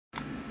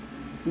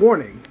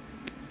Warning,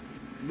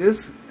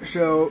 this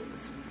show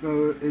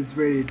is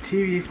rated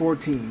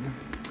TV-14.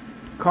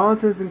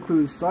 Contents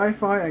include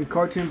sci-fi and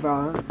cartoon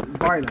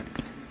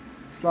violence,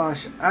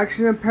 /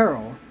 action and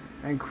peril,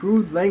 and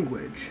crude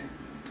language.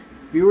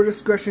 Viewer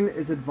discretion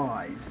is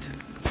advised.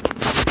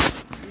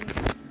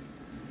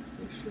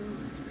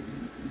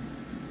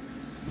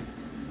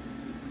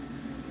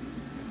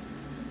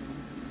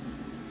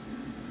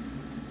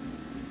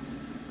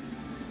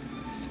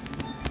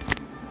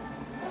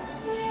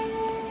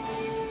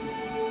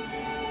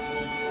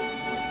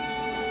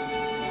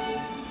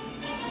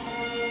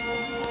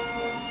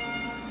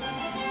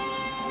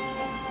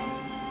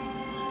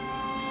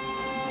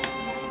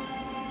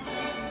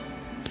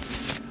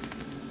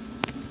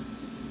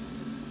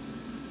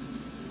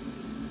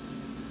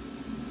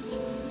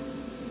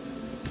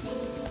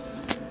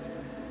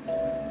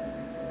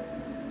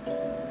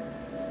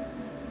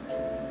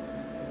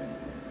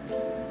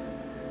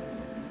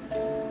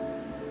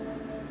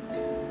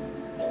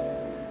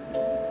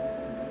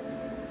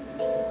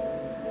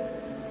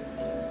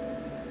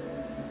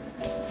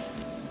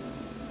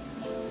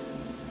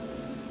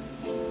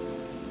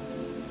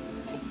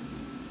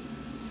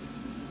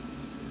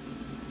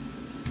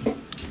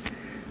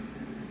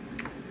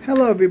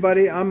 Hello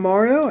everybody, I'm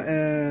Mario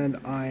and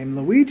I'm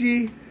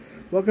Luigi.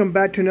 Welcome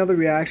back to another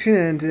reaction,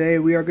 and today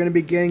we are going to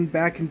be getting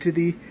back into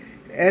the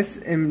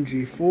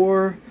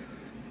SMG4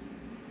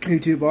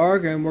 YouTube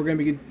Arc, and we're going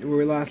to be where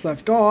we last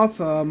left off.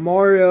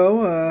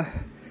 Mario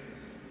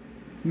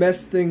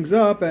messed things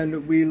up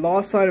and we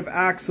lost sight of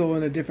Axel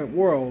in a different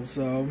world,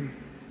 so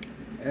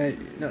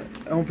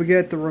don't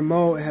forget the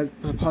remote has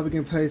probably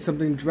going to play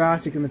something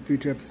drastic in the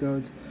future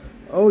episodes.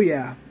 Oh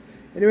yeah.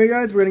 Anyway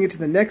guys, we're going to get to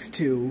the next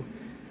two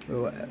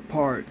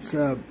parts,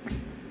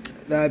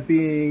 that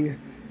being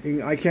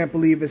I Can't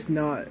Believe It's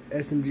Not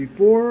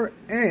SMG4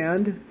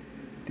 and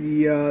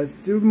the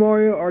Super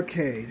Mario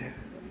Arcade.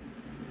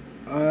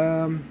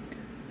 If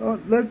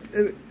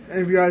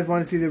you guys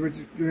want to see the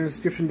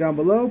description down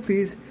below,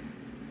 please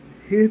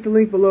hit the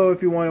link below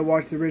if you want to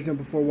watch the original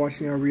before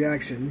watching our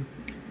reaction.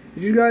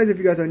 If you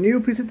guys are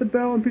new, please hit the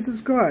bell and please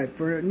subscribe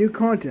for new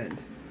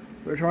content.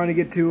 We're trying to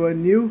get to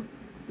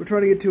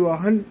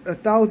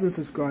 1,000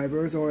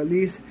 subscribers, or at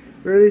least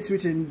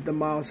reaching the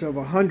milestone of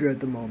 100 at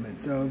the moment.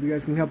 So if you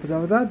guys can help us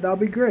out with that, that'll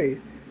be great.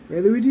 Hey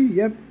Luigi?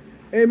 Yep.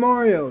 Hey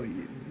Mario?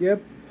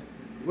 Yep.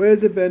 Where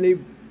is it, Benny?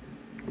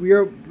 For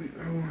your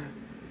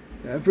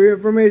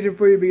information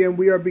for you begin,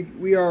 we are going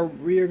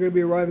to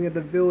be arriving at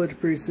the village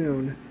pretty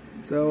soon.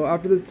 So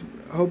after this,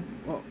 by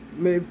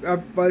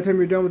the time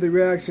you're done with the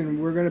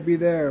reaction, we're going to be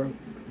there.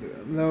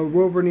 The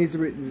rover needs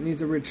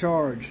a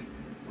recharge.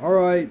 All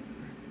right.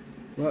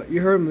 Well, you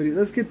heard him, Luigi.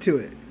 Let's get to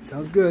it.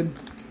 Sounds good.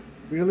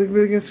 We're going to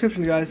leave a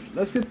description, guys.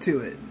 Let's get to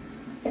it.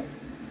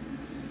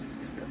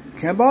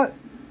 Cambot?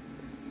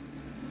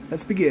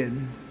 Let's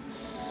begin.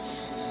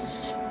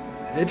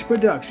 Edge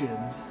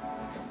Productions.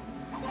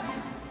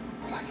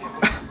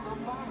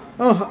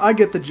 Oh, I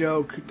get the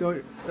joke.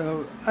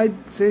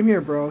 Same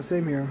here, bro.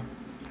 Same here.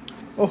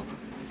 Oh,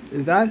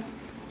 is that?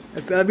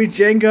 That'd be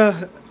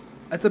Jenga.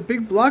 That's a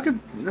big block of.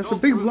 That's a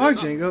big block,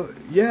 Jenga.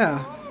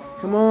 Yeah.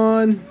 Come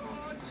on.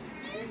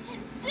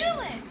 Do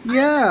it.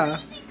 Yeah.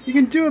 You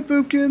can do it,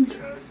 Boopkins.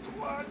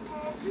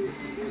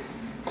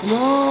 Come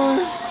on.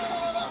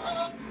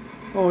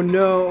 Oh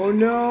no, oh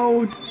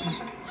no.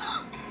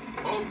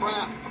 Oh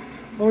crap.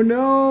 Oh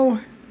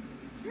no.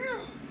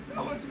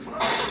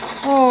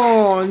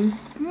 Oh,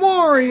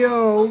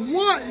 Mario.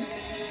 What?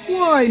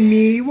 Why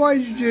me? Why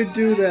did you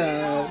do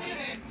that?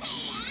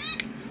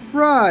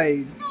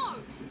 Right.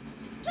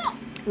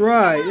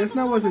 Right.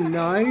 That wasn't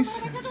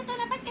nice.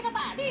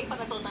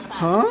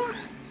 Huh?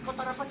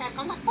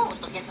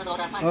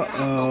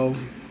 Uh-oh.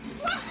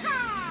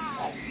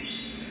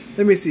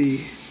 Let me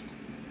see.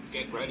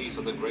 Get ready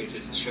for the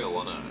greatest show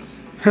on earth.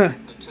 Huh.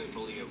 A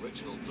totally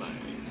original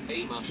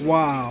play.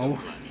 Wow.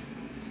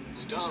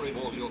 Starring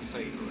all your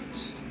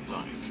favorites,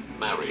 like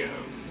Mario.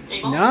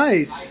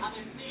 Nice.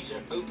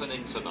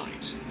 Opening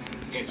tonight.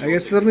 I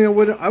guess something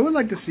I would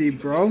like to see,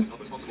 bro.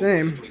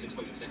 Same.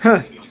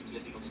 Huh.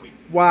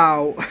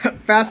 Wow.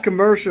 Fast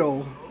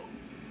commercial.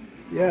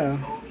 Yeah.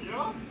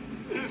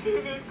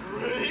 Isn't it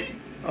great?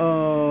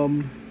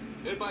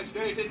 If I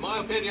stated my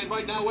opinion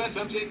right now,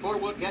 SMG4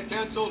 would get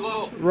cancelled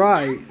low.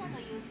 Right.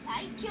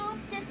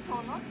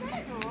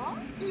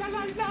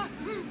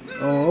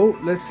 Oh,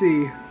 let's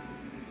see.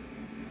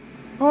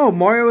 Oh,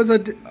 Mario was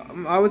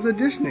I was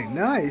auditioning.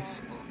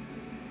 Nice.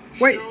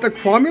 Wait, the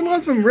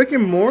Cromulons from Rick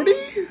and Morty?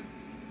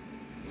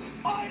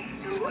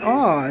 It's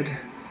odd.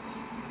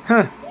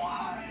 Huh.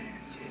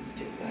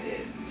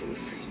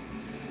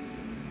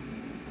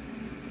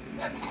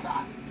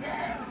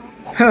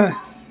 Huh.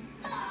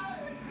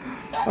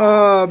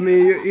 Oh,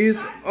 me, he's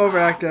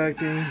overacting.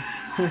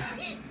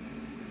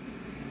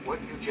 What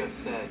you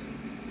just said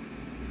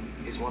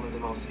is one of the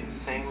most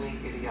insanely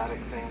idiotic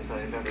things I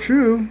have ever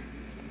True.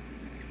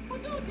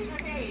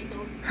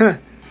 Huh.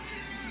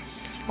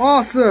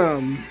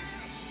 Awesome.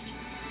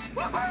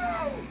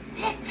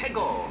 Let's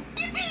go.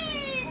 You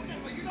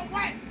know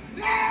what?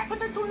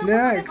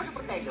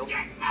 Next.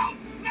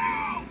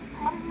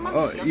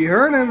 Oh, you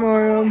heard him,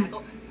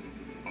 Mario.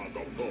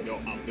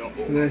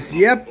 This,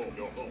 yep.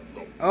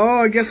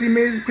 Oh, I guess he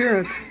made his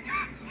appearance.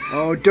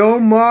 Oh,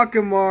 don't mock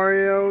him,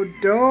 Mario.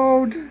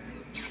 Don't.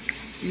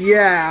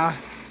 Yeah.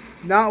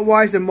 Not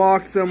wise to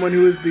mock someone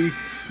who is the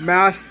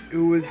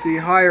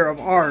higher of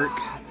art.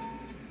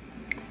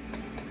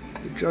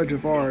 The judge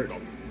of art.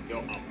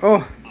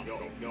 Oh.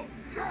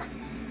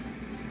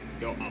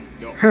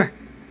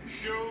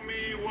 Show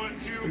me what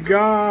you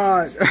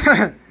God.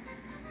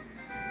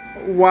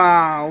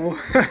 Wow.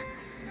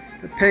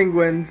 The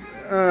penguins.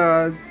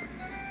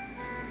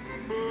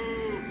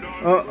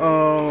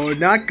 Uh-oh.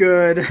 Not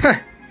good.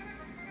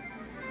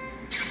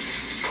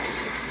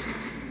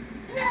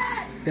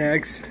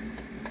 Next.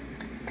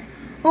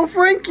 Oh,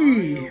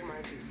 Frankie.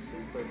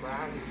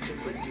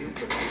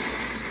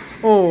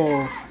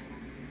 Oh.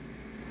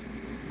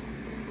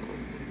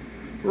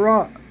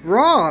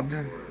 Rob.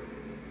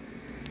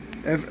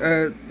 If,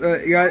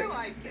 you got,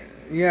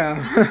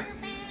 yeah.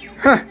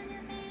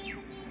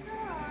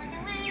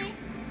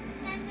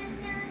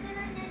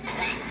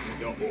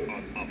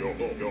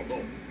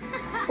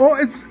 Oh,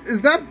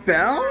 is that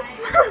Belle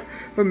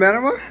from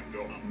Metamar?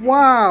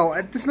 Wow,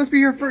 this must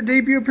be her first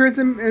debut appearance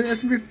in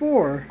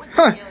SMG4.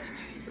 Huh.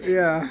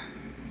 Yeah.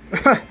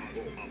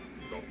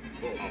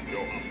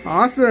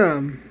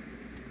 Awesome.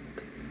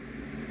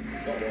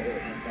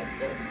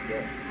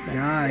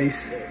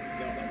 Nice.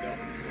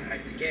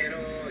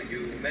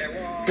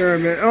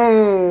 Kermit.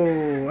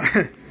 Oh.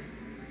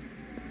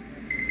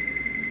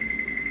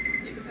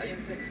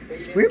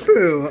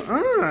 Whipoo.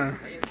 Ah.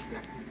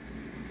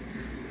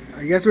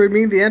 I guess we're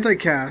meeting the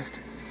anti-cast.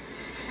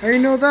 How do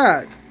you know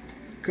that?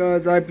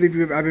 Because I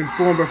believe I've been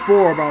informed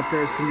before about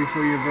this in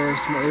Before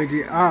Universe.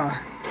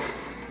 Ah.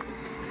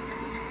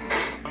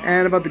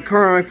 And about the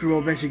current we'll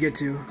eventually get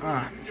to.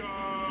 Ah.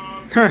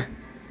 Huh.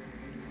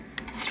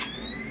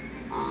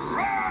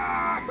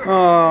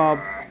 Oh.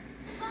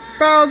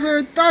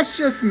 Bowser, that's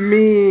just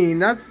mean.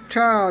 That's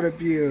child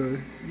abuse.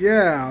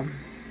 Yeah.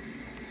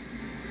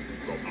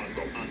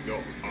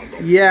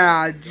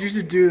 Yeah, you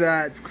should do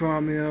that,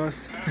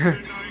 Cromulus. After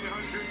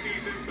 900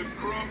 seasons, the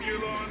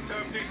Cromulons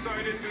have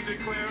decided to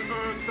declare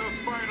Earth the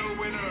final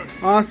winner.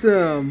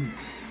 Awesome.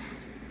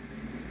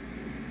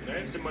 Can I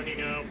have some money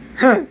now?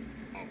 Huh.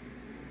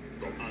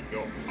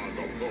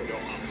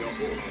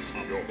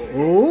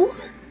 Oh?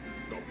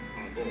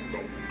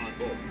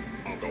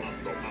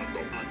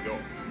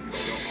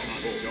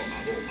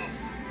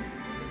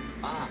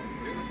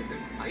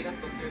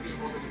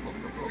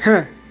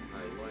 Huh.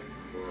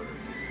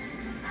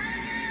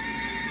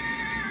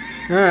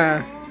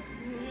 Huh.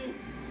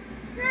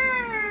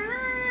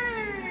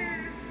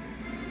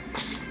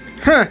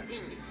 Huh.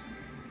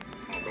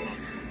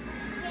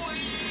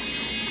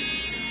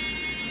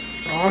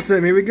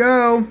 Awesome, here we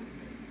go.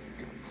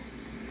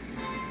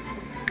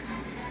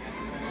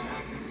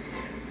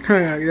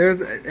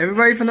 There's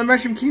everybody from the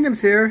Mushroom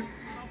Kingdom's here,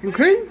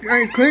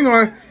 including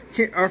our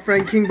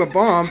friend King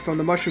Babomb from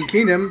the Mushroom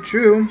Kingdom.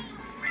 True.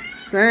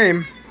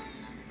 Same.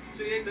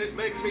 Seeing this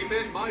makes me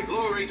miss my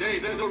glory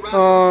days as a rapper.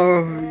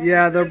 Oh,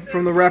 yeah, they're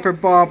from the Rapper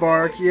Bob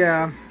arc,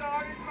 yeah.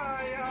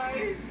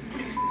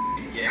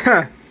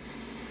 Huh.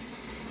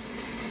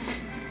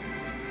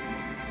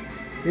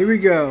 Here we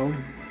go.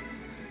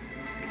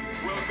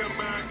 Welcome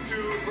back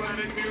to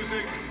Planet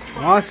Music.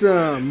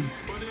 Awesome.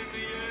 But in the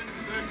end,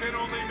 there can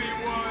only be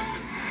one.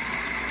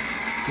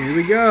 Here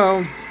we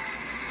go.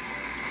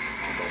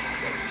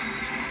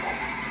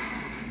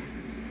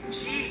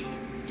 Gee,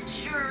 it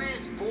sure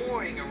is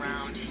boring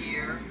around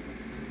here.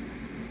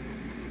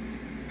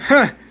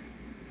 Huh.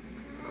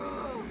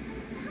 Oh,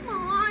 come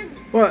on.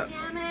 What?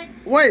 Damn it.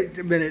 Wait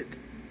a minute.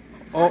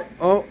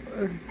 Oh.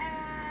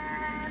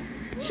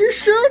 You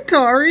should,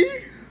 Tari.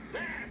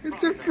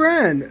 It's a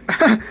friend.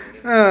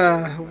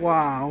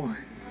 Wow.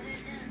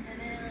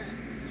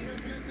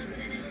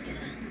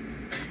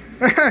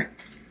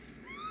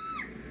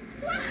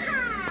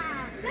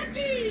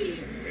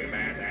 Lucky. Too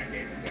bad that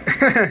didn't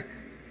I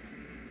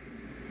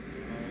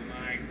don't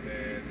like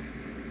this.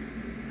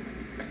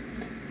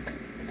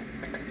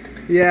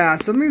 Yeah,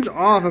 something's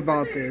off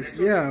about this.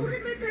 Yeah.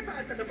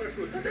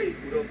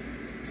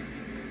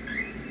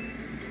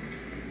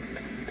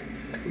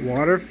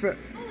 Water.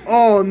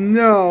 Oh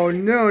no!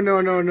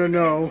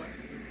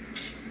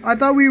 I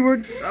thought we were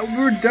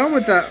done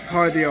with that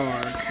part of the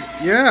arc.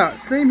 Yeah,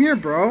 same here,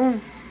 bro.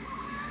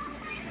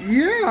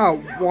 Yeah,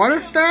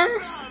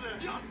 Waterfast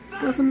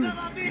doesn't.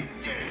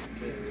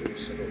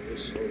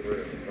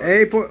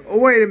 Hey, oh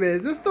wait a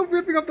minute. Is this still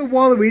ripping off the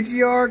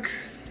Waluigi arc?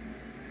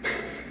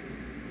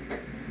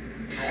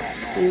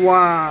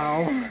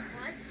 Wow.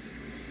 What?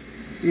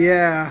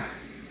 Yeah.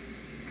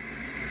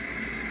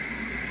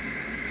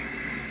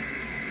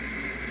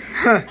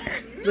 Huh.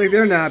 It's like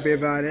they're not happy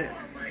about it.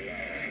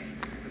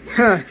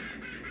 Huh.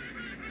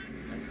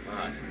 That's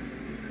hot.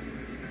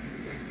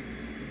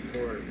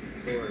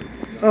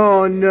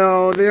 Oh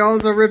no, they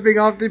also ripping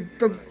off the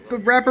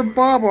Rapper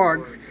Bob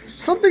arc.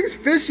 Something's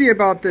fishy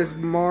about this,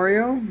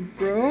 Mario,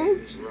 bro.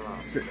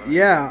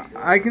 Yeah,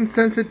 I can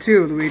sense it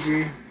too,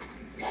 Luigi.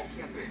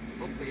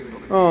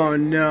 Oh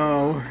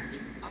no.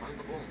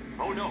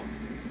 Oh no.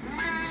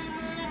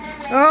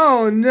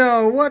 Oh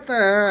no, what the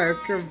heck?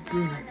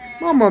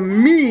 Mamma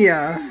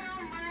mia.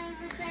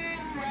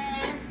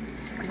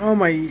 Oh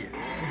my.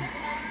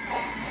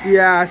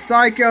 Yeah,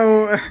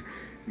 Psycho.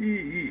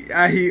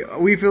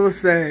 We feel the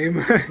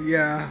same.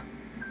 Yeah.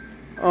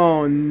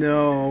 Oh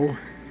no.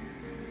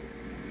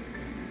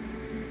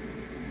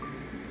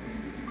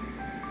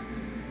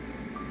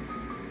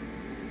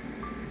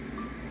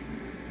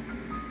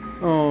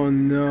 Oh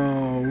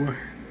no.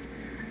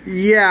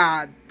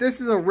 Yeah,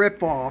 this is a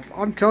ripoff.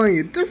 I'm telling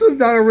you, this was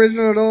not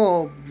original at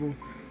all.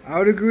 I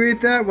would agree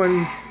with that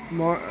when,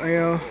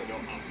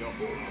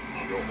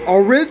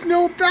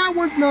 original? That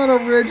was not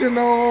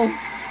original.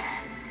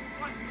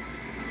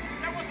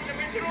 That wasn't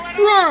original at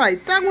all.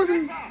 Right, that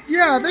wasn't,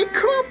 yeah, they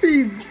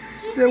copied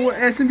the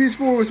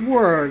SMG4's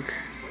work.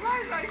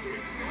 I like it. It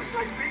was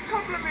like being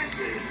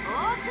complimented.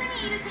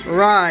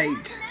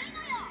 Right.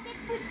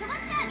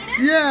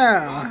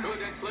 Yeah.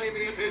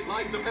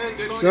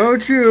 So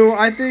true.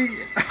 I think.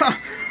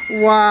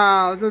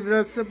 Wow. Something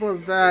as simple as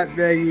that,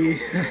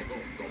 Maggie.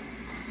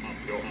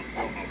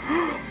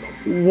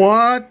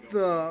 What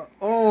the?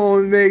 Oh,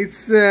 it makes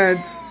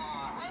sense.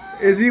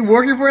 Is he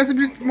working for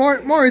SMG?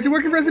 More? Is he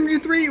working for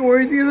SMG3 or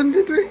is he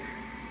SMG3?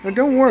 No,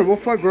 don't worry. We'll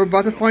find. We're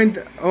about to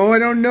find. Oh, I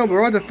don't know. But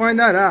we're about to find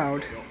that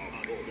out.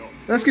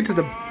 Let's get to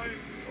the.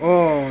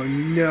 Oh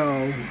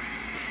no.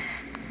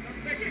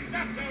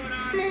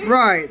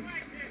 Right.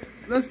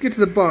 Let's get to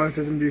the boss,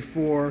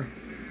 SMG4.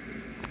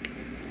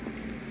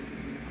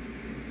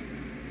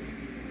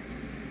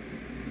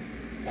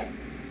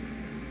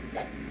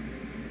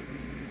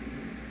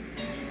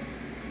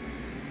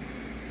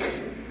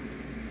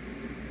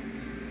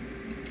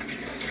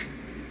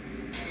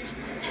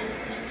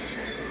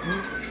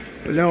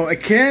 No,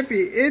 it can't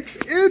be. It's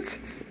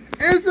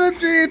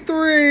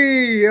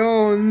SMG3.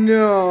 Oh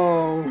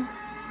no.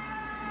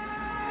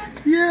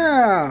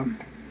 Yeah.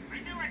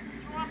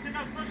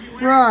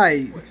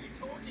 Right. What are you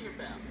talking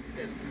about?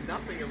 There's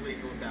nothing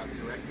illegal about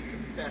directing the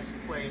best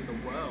play in the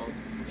world.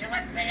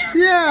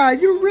 Yeah,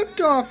 you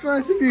ripped off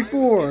SMG4. A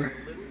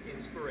little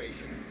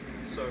inspiration.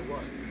 So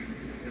what?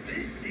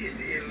 This is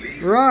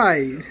illegal.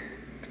 Right.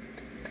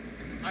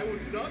 I will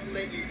not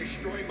let you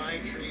destroy my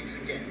dreams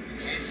again.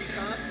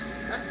 Anti-cast,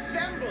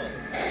 assemble!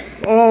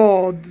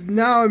 Oh,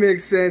 now it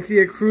makes sense. He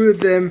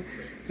accrued them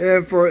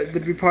to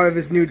be part of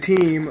his new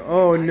team.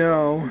 Oh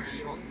no.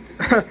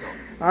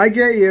 I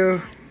get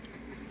you.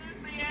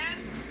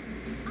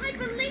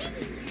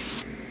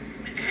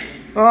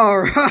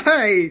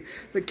 Alright,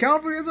 the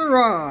cavalry has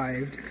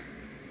arrived.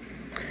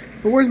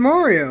 But where's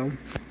Mario?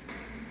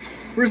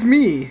 Where's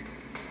me?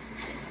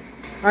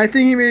 I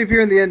think he may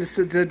appear in the end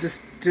to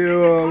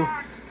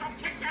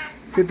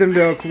get them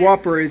to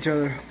cooperate with each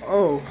other.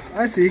 Oh,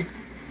 I see.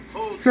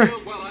 Hold still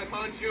while I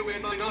punch you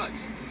in the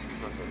nuts.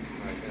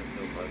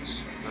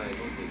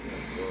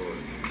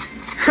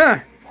 Huh.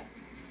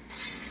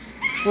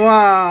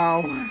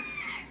 Wow.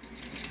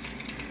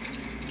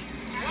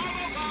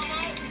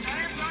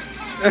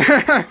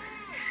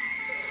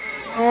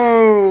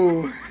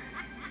 Oh.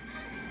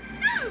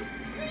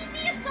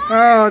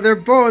 Oh, they're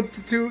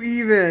both too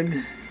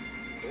even.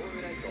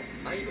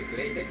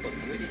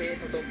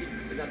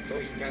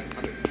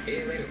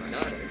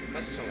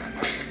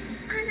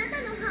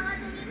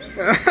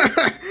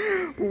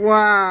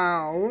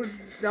 Wow.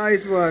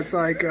 Nice one,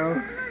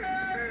 Psycho.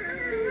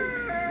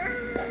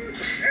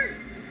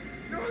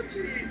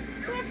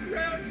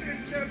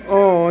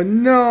 Oh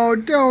no,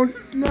 don't.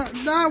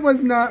 That was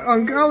not.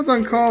 That was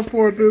uncalled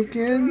for,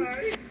 Boopkins.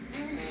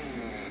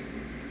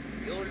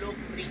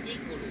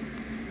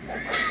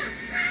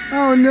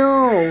 Oh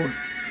no.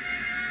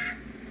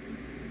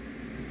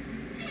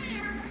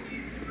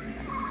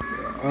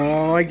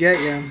 Oh, I get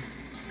you.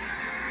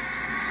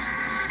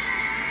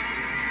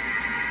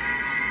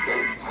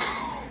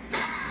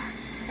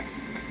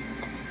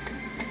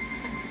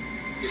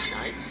 Good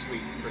night,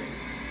 sweet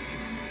prince.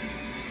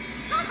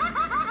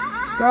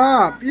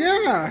 Stop.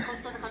 Yeah.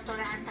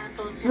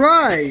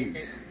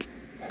 Right.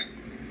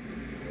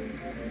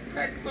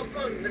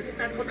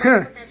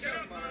 Huh.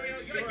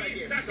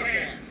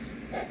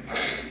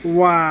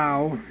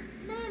 Wow.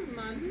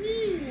 Mamma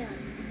mia.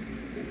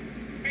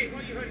 Hey,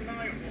 what are you hurting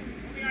Mario for?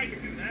 Only I can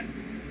do that.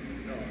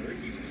 No,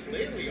 he's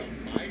clearly on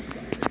my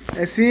side.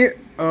 I see.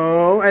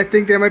 Oh, I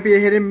think there might be a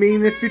hidden meaning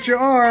in the future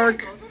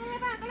arc.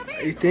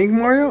 You think,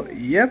 Mario?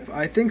 Yep,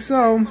 I think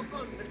so.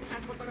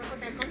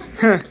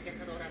 Huh.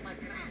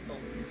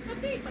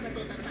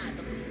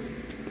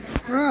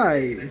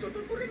 Right.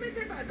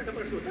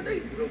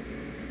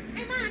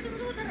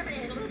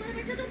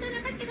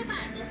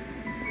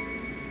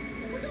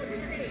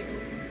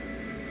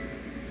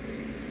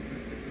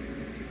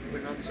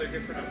 We're not so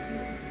different after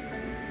all.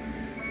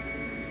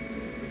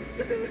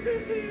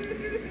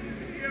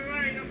 You're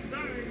right, I'm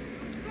sorry.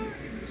 I'm sorry.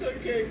 It's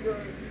okay, bro.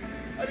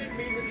 I didn't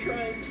mean to try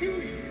and kill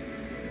you.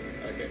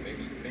 Okay,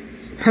 maybe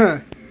just a Huh.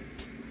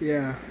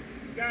 Yeah.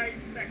 Guys,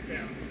 back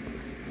down.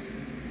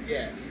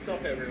 Yeah,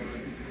 stop everyone.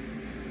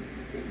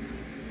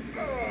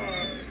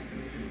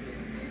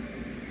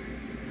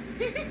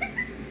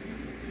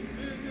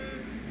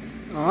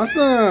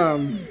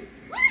 Awesome.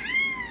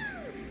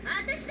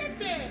 私だっ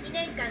て2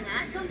年間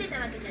遊んでた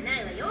わけじゃな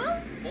いわよ。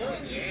Oh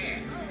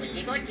yeah.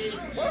 Wiki wiki.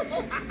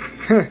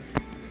 I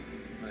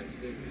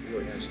think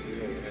your has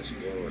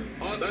lower.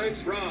 Oh,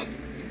 thanks, Rob.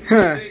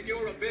 I think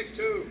you're a bitch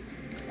too.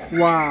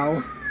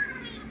 Wow.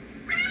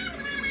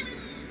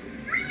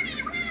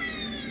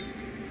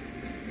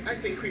 I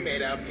think we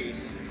made our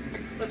peace.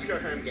 Let's go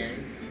home,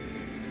 gang.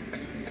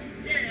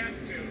 Yeah,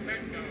 us too.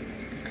 Let's go.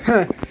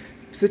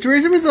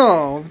 Situation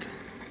resolved.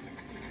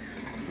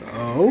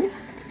 Oh?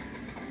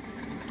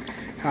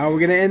 How are we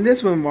gonna end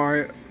this one,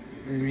 Mario?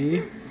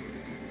 Me?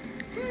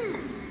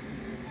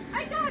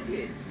 I got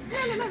it.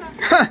 La, la, la,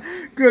 la.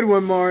 Good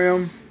one,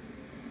 Mario.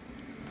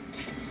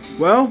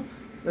 Well,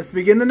 let's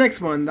begin the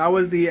next one. That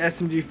was the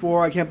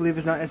SMG4. I can't believe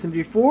it's not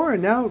SMG4.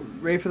 And now,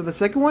 ready for the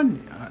second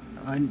one?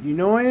 You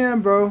know I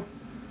am, bro.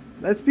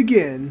 Let's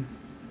begin.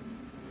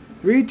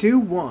 3, 2,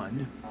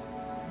 1.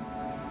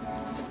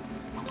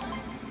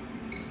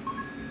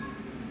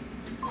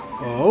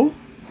 Oh?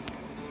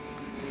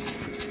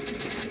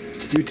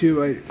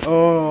 YouTube,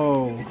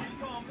 oh.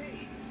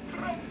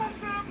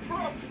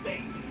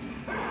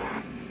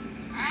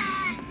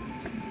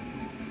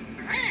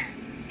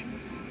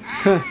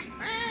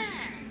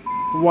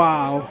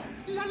 Wow.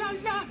 La, la,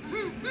 la.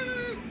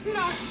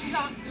 La,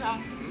 la, la.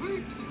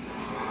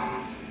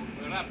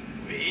 What up,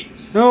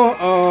 bitch?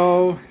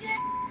 Oh.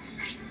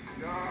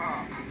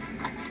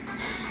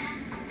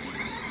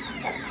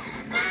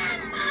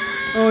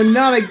 Oh,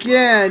 not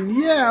again.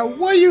 Yeah,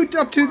 what are you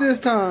up to this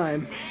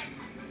time?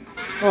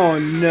 Oh,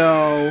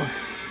 no.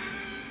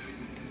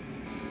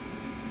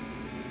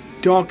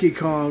 Donkey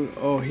Kong.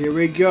 Oh, here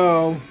we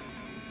go.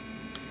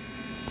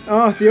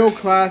 Oh, the old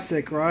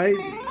classic, right?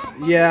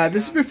 Yeah,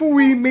 this is before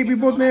we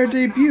both made our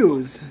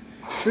debuts.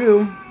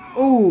 True.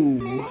 Oh.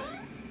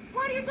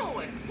 What are you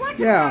doing? What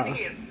Yeah.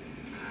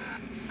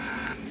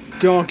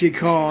 Donkey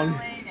Kong.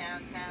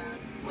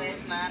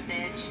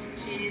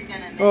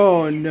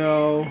 Oh,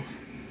 no.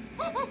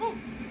 I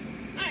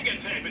ain't got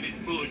time for this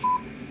bullshit.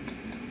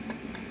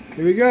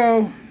 Here we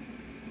go.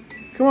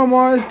 Come on,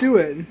 Mars, let's do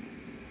it.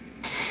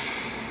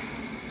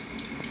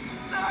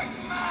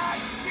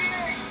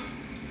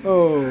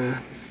 Oh.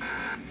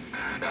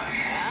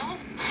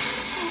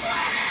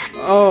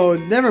 Oh,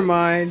 never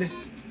mind.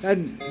 That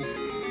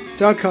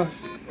Donkey Kong.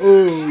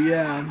 Oh,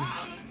 yeah.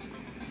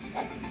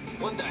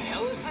 What the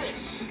hell is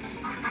this?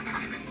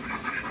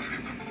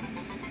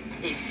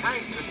 It's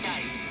time to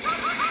die.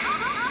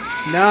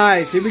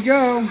 Nice. Here we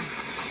go.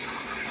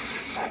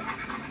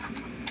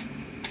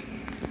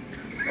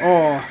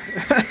 Oh.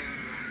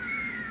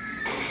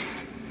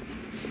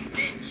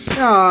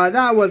 Aw,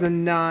 that wasn't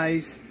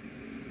nice.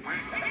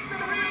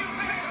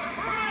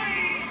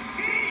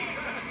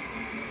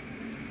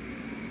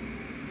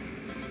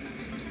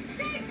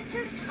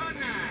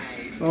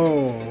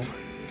 Oh.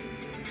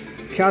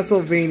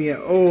 Castlevania.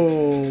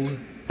 Oh.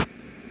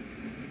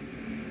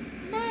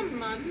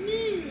 Mamma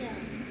mia.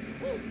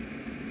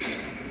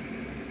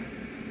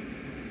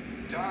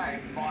 Die,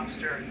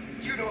 monster.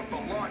 You don't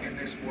belong in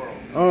this world.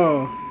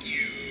 Oh.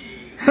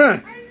 Huh.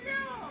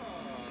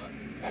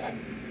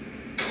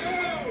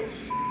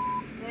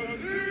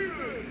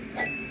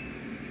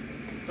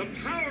 The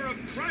power of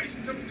Christ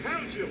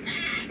compels you.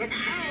 The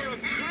power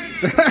of Christ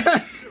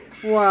compels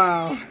you.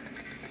 Wow.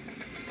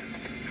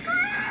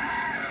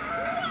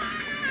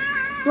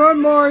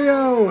 Run,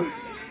 Mario!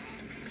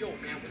 Yo,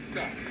 man, what's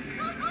up?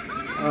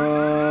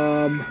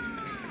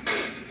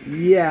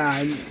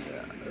 Yeah.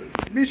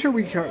 Be sure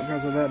we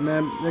cover that,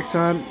 man. Next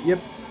time.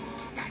 Yep.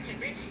 Gotcha,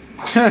 bitch.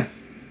 Huh.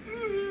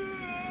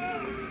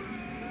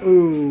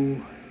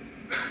 Ooh.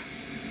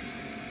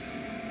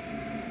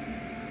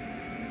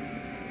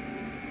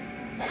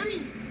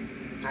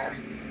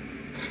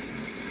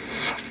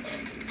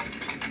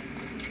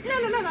 La,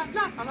 la, la, la,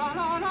 la, la,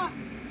 la, la.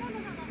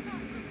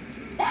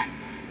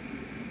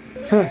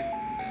 Huh.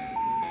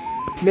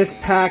 Miss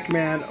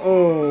Pac-Man.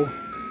 Oh.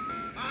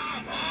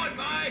 I'm on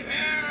my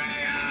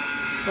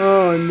period.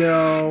 Oh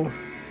no.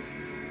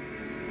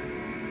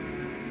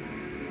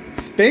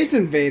 Space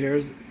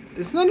Invaders?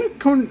 Isn't that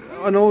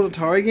an old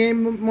Atari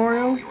game,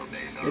 Mario?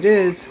 It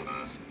is.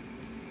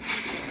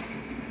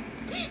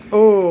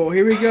 Oh,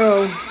 here we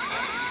go.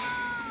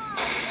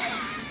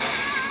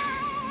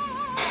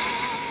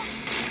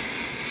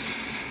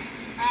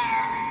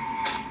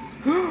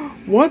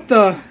 What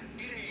the?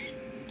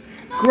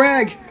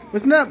 Greg,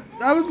 wasn't that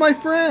was my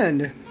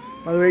friend.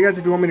 By the way, guys,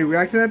 if you want me to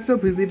react to that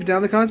episode, please leave it down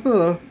in the comments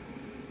below.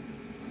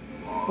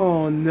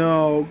 Oh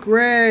no,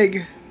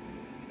 Greg.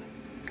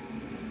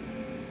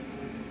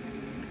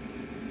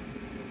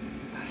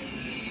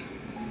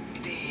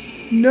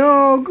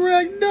 No,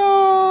 Greg, no!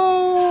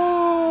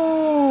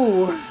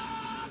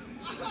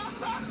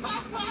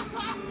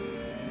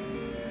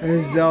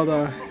 There's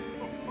Zelda.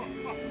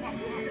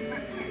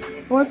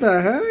 What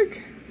the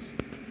heck?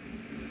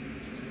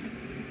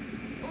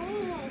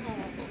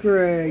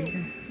 Greg.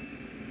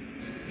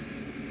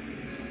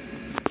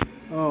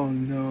 Oh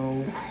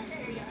no.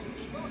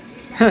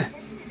 Huh.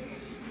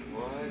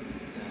 What the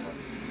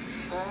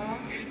fuck?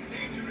 It's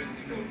dangerous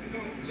to go.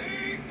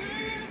 Take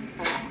this.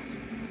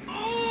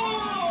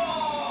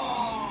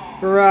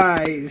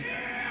 Right.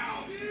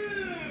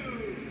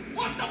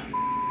 What the?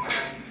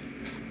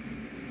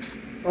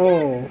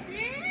 Oh.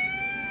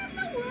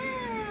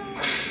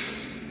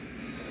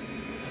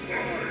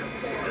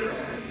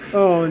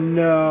 Oh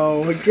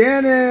no.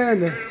 Ganon!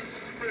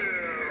 Despair,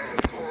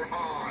 for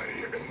I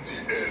am the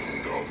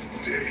end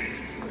of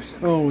days.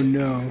 Oh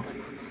no.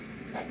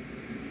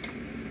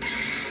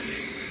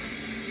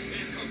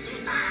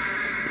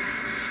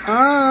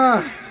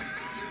 Ah!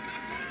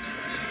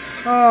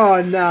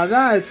 Oh, now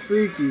that is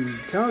freaky.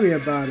 Tell me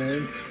about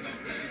it.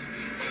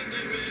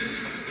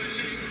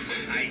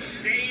 I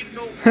saved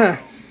the Huh.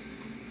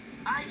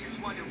 I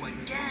just wonder what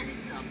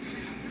Ganon's up to.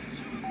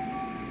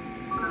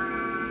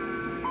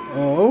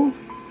 Oh?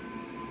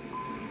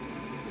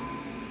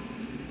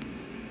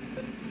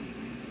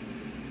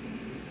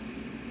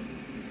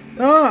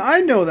 Oh,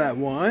 I know that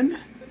one.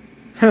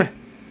 Huh.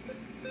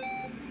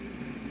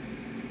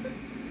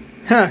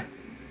 Huh.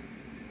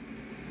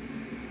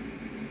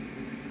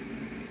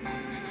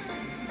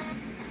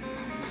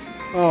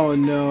 Oh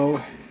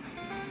no.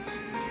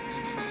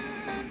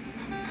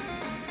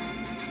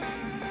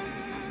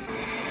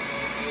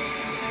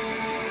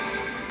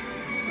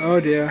 Oh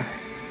dear.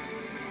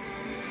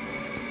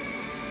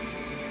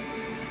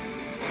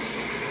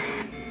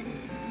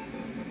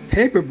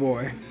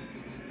 Paperboy.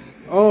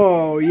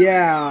 Oh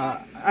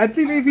yeah. I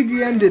think maybe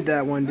DN did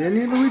that one, didn't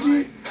he,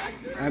 Luigi?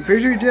 I'm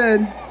pretty sure he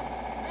did.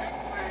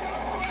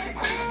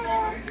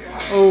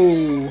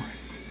 Oh.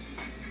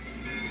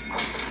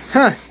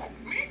 Huh.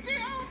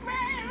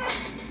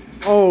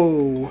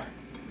 Oh.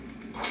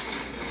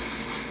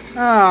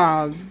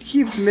 Ah,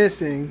 keeps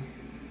missing.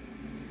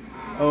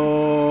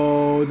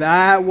 Oh,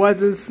 that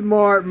wasn't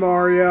smart,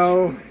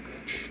 Mario.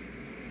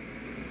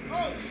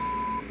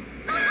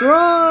 Run!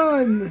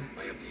 I am the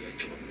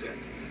angel of death.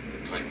 The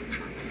time of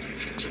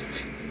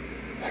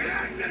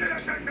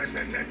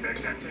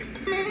confrontation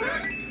is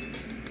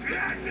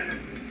at hand.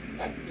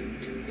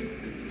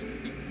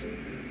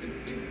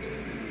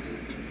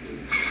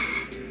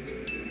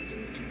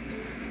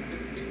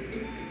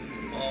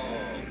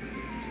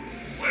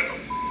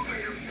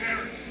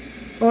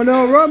 Oh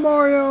no, run,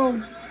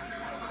 Mario!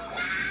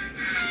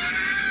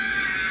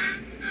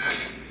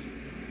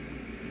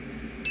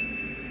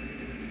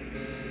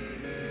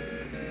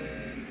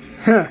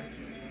 Huh.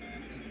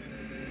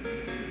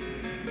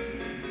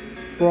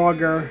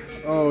 Frogger.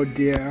 Oh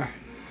dear.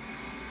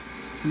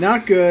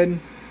 Not good.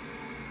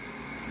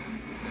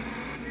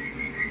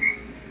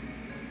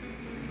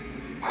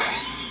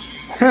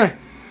 Huh.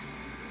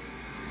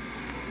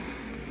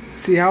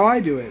 See how I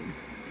do it.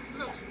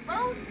 Looks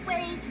both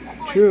ways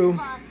before True. you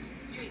cross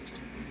the street.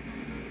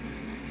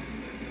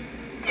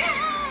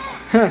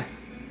 Huh.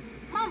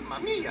 Mamma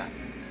mia.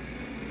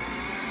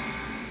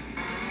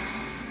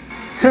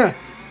 Huh.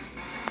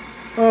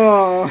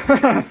 Oh,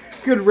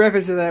 good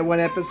reference to that one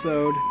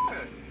episode.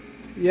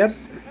 Yep.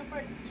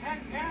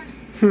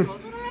 Here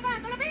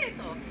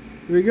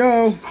we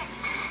go.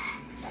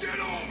 Get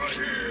over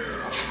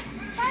here!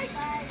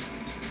 Bye-bye.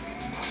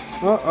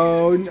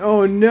 Uh-oh.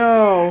 Oh,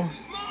 no.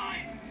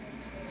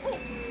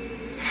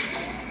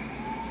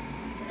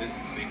 This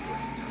will be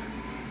great time.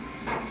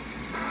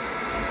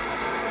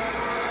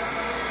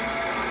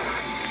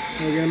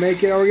 We're gonna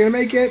make it. Are we gonna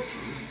make it?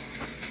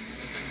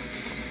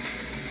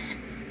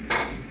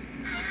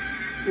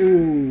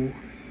 Ooh.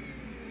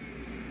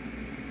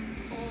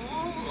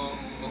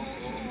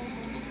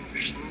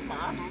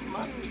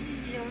 Mamma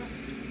mia.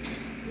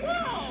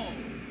 Whoa!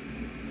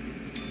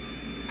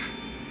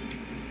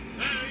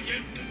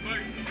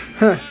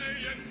 Huh.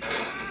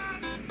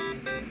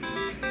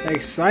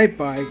 Excite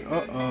bike.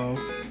 Uh-oh.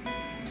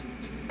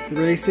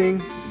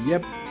 Racing.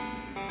 Yep.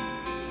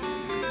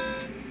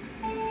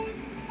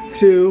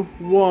 2,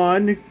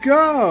 1,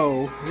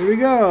 go! Here we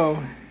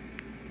go.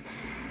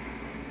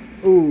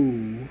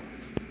 Ooh.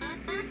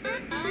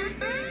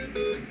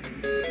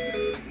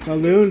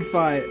 Balloon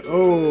fight.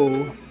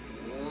 Oh.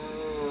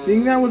 I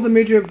think that was the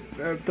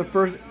the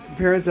first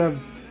appearance of.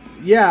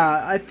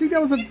 Yeah, I think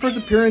that was the first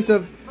appearance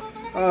of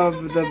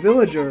the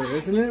villager,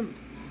 isn't it?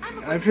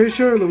 I'm pretty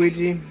sure,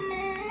 Luigi.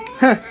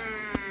 Huh.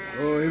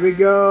 Oh, here we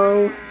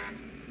go.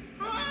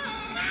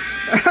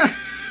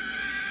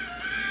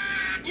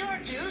 You're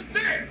too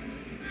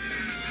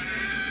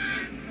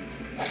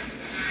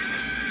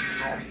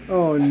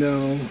Oh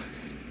no.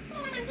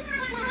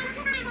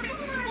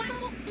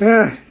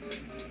 Ah.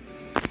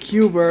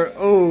 Cuber.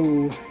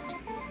 Oh.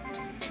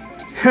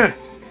 Huh.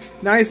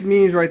 Nice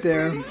memes right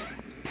there.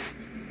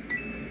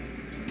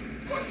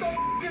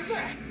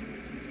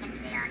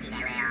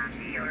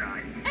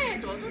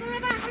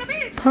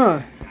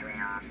 Huh.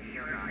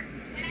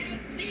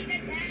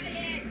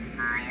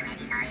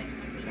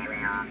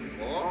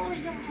 Oh,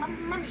 yeah,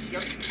 mamma mia.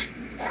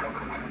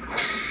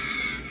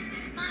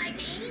 My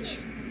pain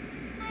is.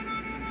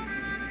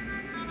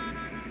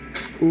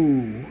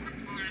 Ooh.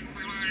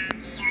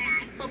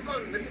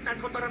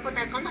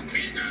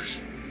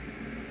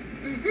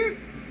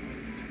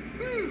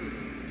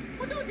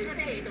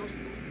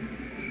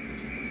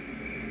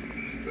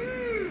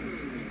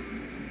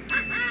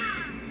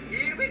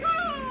 Here we go!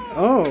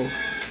 Oh.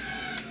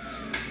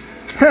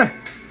 Huh.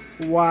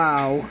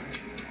 Wow.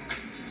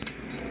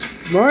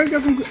 Mario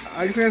got some.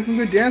 I guess I got some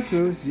good dance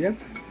moves. Yep.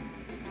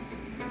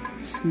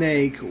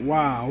 Snake.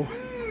 Wow.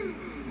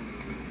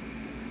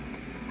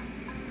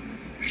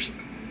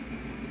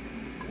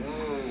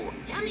 Oh,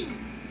 yummy!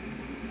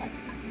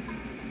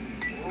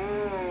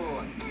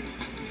 Oh.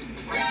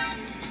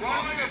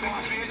 Rolling your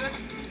boss music.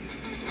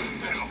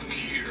 Metal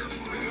Gear.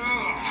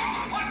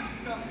 What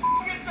the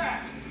f is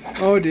that?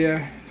 Oh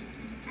dear.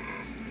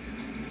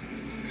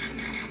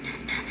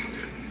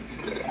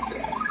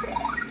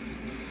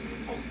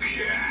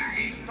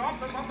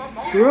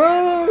 Okay.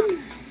 Run!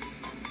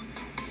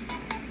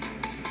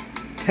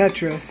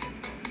 Tetris.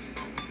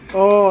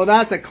 Oh,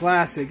 that's a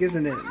classic,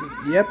 isn't it?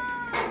 Yep.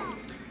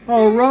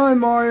 Oh, run,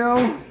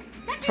 Mario!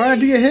 Try not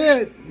to get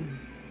hit.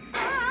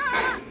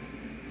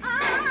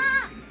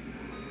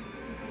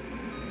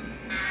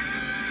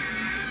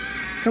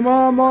 Come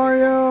on,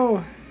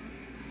 Mario!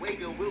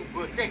 Wago will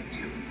protect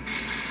you.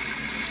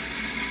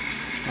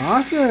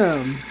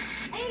 Awesome.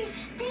 Hey,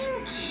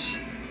 Stinky!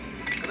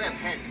 Grab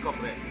hand,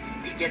 comrade.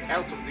 We get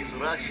out of this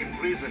Russian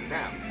prison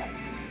now.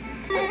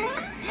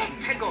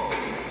 Let's go!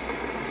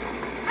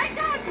 I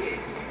got it!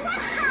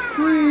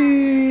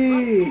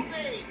 Free!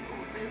 Hey,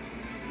 Crude.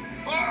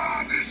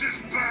 Ah, this is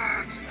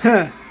bad.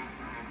 Huh.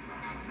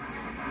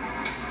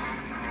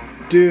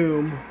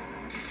 Doom.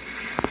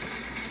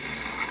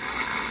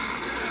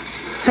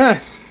 Huh.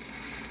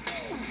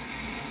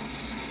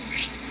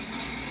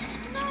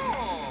 No!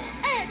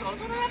 Ecco,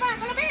 tu non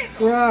la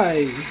vedo!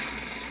 Right.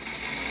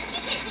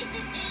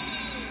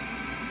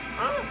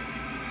 Huh?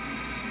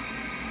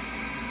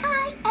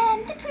 I am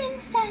the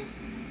princess.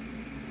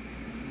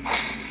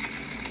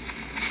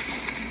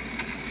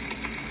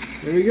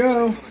 Here we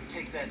go. I'm gonna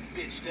take that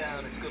bitch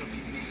down. It's gonna be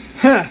me.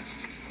 Huh.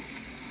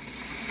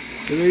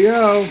 Here we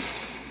go.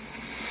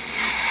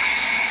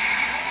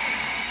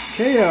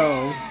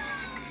 KO.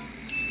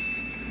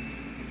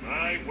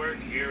 My work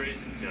here is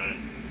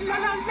done. La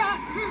la la!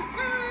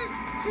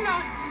 La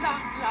la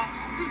la!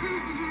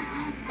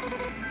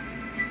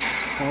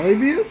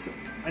 Polybius?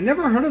 I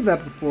never heard of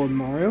that before,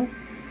 Mario.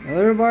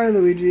 Another revive,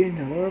 Luigi.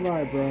 Another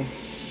revive, bro.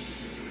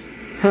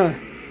 Huh.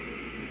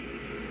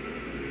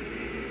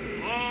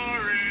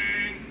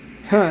 Boring.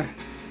 Huh.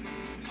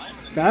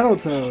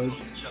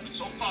 Battletoads.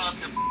 So far up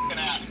your f***ing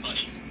ass,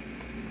 buddy.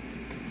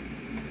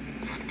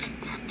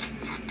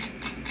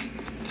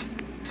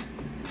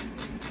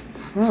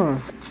 Huh.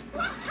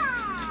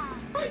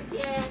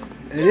 Yeah.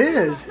 It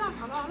is. La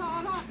la la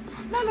la!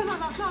 La la la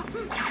la la!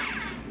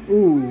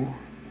 Ooh.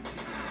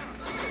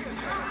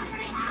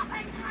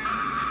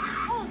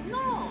 Oh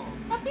no!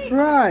 Papi!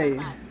 Right.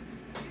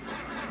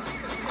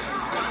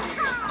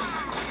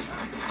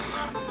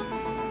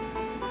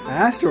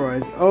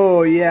 Asteroids.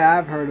 Oh yeah,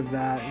 I've heard of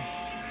that.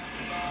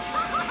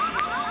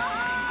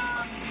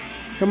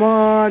 Come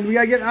on, we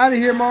gotta get out of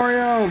here,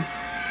 Mario.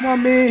 Come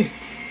on, me.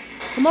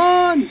 Come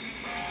on.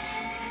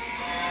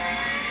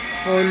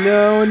 Oh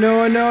no,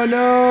 no, no,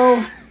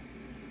 no.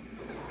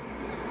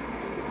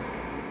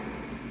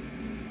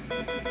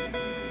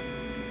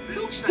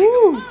 Looks like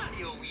Woo.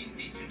 Mario win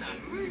this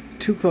time.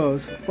 Too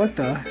close. What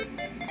the?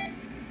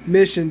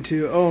 Mission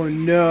 2. Oh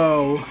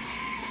no.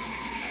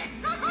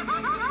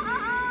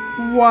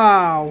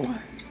 Wow.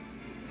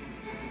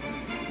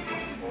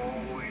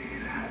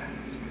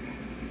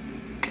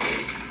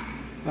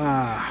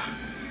 Ah.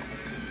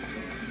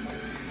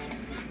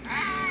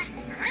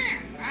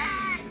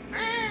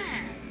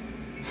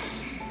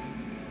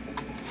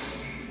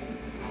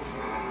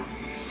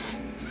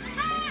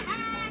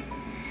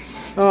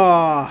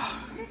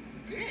 Oh.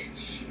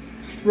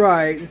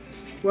 Right.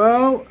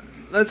 Well,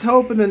 let's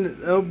hope and then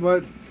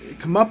but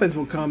comeuppance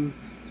will come,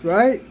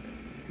 right?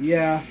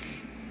 Yeah.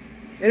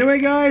 Anyway,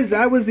 guys,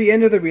 that was the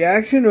end of the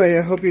reaction.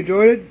 I hope you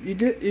enjoyed it. You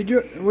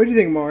did. What do you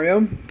think,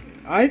 Mario?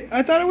 I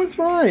thought it was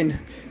fine.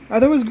 I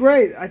thought it was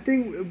great. I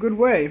think a good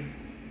way.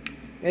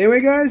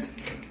 Anyway, guys,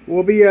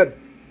 we'll be and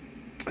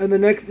the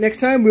next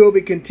time we will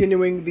be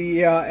continuing the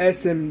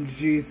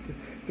SMG3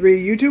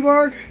 YouTube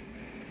arc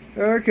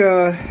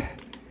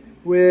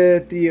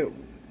with the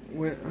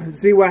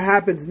see what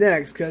happens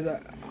next. Because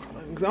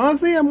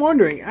honestly, I'm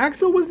wondering.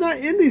 Axel was not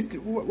in these.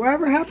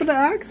 Whatever happened to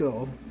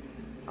Axel?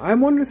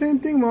 I'm wondering the same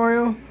thing,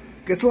 Mario.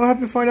 Guess we'll have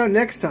to find out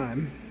next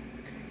time.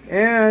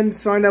 And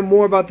find out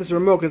more about this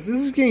remote, because this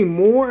is getting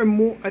more and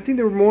more. I think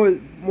the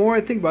more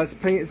I think about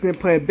it, it's going to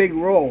play a big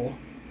role.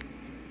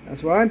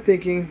 That's what I'm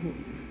thinking.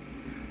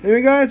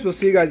 Anyway, guys, we'll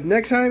see you guys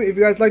next time. If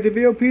you guys like the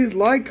video, please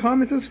like,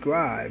 comment,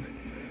 subscribe.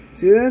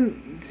 See you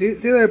then. See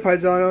you later,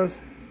 paisanos.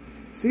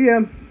 See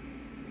ya.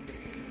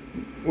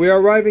 We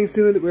are arriving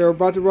soon. We are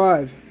about to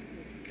arrive.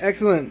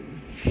 Excellent.